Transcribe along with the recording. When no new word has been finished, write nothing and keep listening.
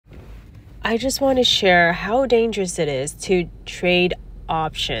I just want to share how dangerous it is to trade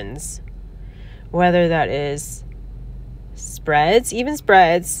options, whether that is spreads, even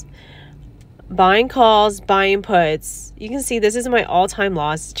spreads, buying calls, buying puts. You can see this is my all-time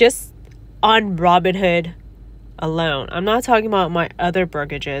loss just on Robinhood alone. I'm not talking about my other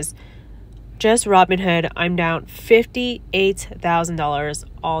brokerages. Just Robinhood, I'm down $58,000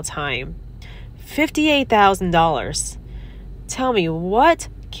 all time. $58,000. Tell me, what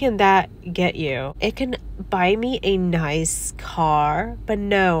can that get you? It can buy me a nice car, but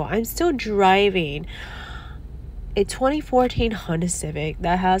no, I'm still driving a 2014 Honda Civic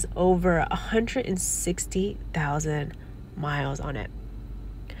that has over 160,000 miles on it.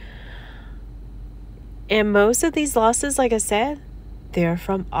 And most of these losses, like I said, they're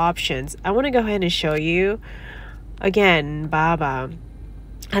from options. I want to go ahead and show you again Baba.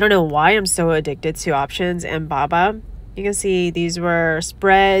 I don't know why I'm so addicted to options and Baba. You can see these were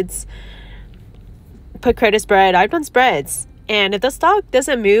spreads, put credit spread. I've done spreads, and if the stock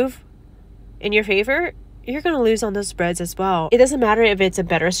doesn't move in your favor, you're going to lose on those spreads as well. It doesn't matter if it's a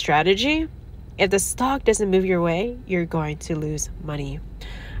better strategy. If the stock doesn't move your way, you're going to lose money.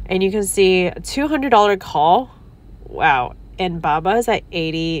 And you can see a $200 call. Wow. And Baba is at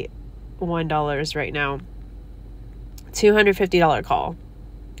 $81 right now. $250 call.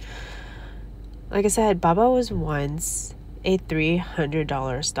 Like I said, Baba was once a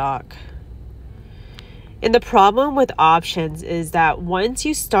 $300 stock. And the problem with options is that once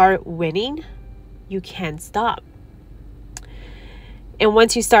you start winning, you can't stop. And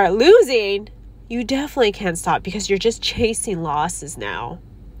once you start losing, you definitely can't stop because you're just chasing losses now.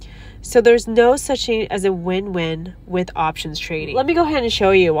 So there's no such thing as a win-win with options trading. Let me go ahead and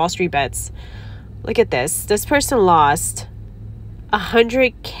show you Wall Street bets. Look at this. This person lost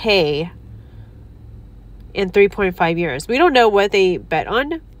 $100K in 3.5 years. We don't know what they bet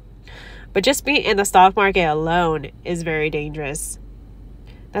on, but just being in the stock market alone is very dangerous.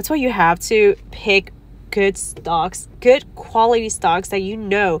 That's why you have to pick good stocks, good quality stocks that you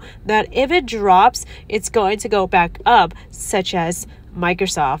know that if it drops, it's going to go back up, such as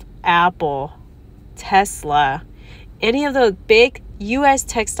Microsoft, Apple, Tesla, any of the big US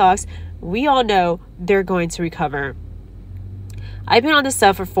tech stocks. We all know they're going to recover. I've been on this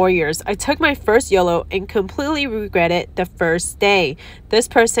stuff for 4 years. I took my first YOLO and completely regretted the first day. This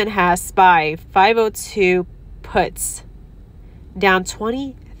person has SPY 502 puts down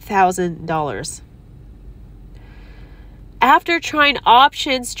 $20,000. After trying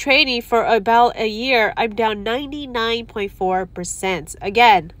options trading for about a year, I'm down 99.4%.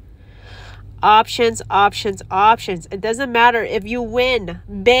 Again, options, options, options. It doesn't matter if you win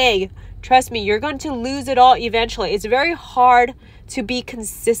big. Trust me, you're going to lose it all eventually. It's very hard to be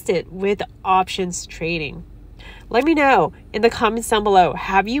consistent with options trading. Let me know in the comments down below.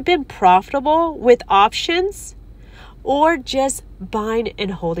 Have you been profitable with options or just buying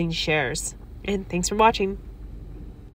and holding shares? And thanks for watching.